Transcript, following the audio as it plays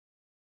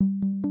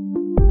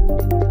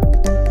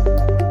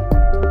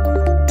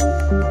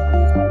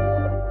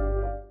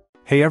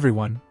Hey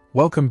everyone,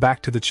 welcome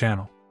back to the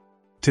channel.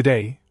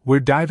 Today, we're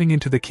diving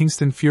into the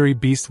Kingston Fury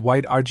Beast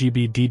White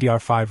RGB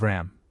DDR5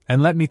 RAM,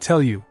 and let me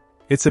tell you,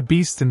 it's a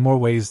beast in more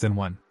ways than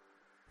one.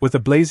 With a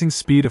blazing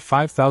speed of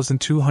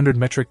 5,200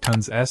 metric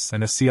tons S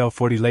and a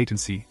CL40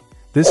 latency,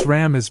 this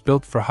RAM is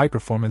built for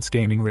high-performance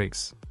gaming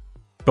rigs.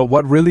 But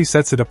what really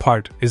sets it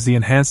apart is the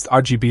enhanced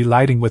RGB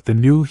lighting with the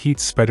new heat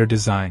spreader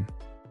design.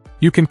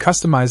 You can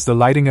customize the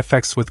lighting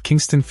effects with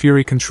Kingston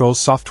Fury Control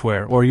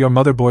software or your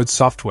motherboard's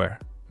software,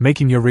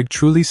 making your rig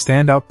truly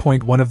stand out.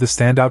 One of the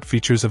standout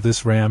features of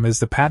this RAM is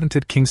the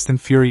patented Kingston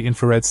Fury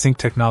infrared sync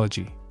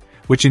technology,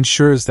 which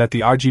ensures that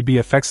the RGB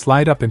effects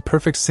light up in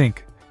perfect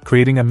sync,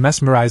 creating a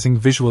mesmerizing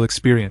visual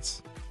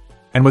experience.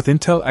 And with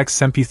Intel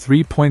XMP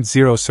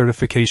 3.0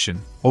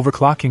 certification,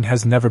 overclocking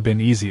has never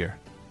been easier.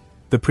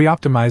 The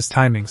pre-optimized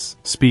timings,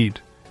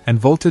 speed, and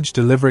voltage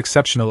deliver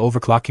exceptional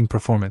overclocking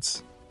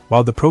performance,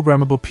 while the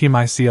programmable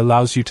PMIC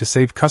allows you to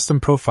save custom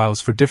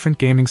profiles for different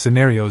gaming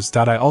scenarios.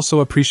 I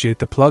also appreciate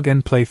the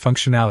plug-and-play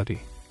functionality,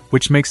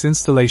 which makes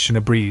installation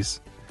a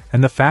breeze,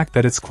 and the fact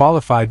that it's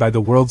qualified by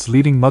the world's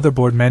leading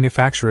motherboard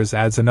manufacturers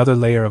adds another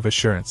layer of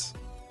assurance.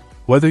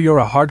 Whether you're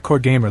a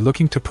hardcore gamer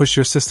looking to push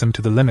your system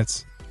to the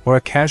limits, or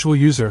a casual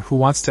user who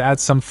wants to add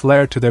some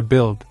flair to their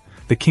build,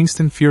 the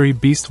Kingston Fury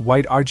Beast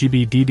White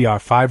RGB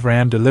DDR5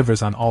 RAM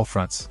delivers on all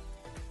fronts.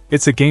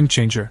 It's a game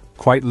changer,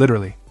 quite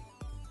literally.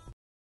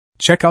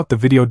 Check out the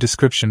video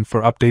description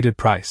for updated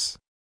price.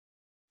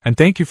 And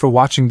thank you for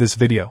watching this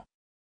video.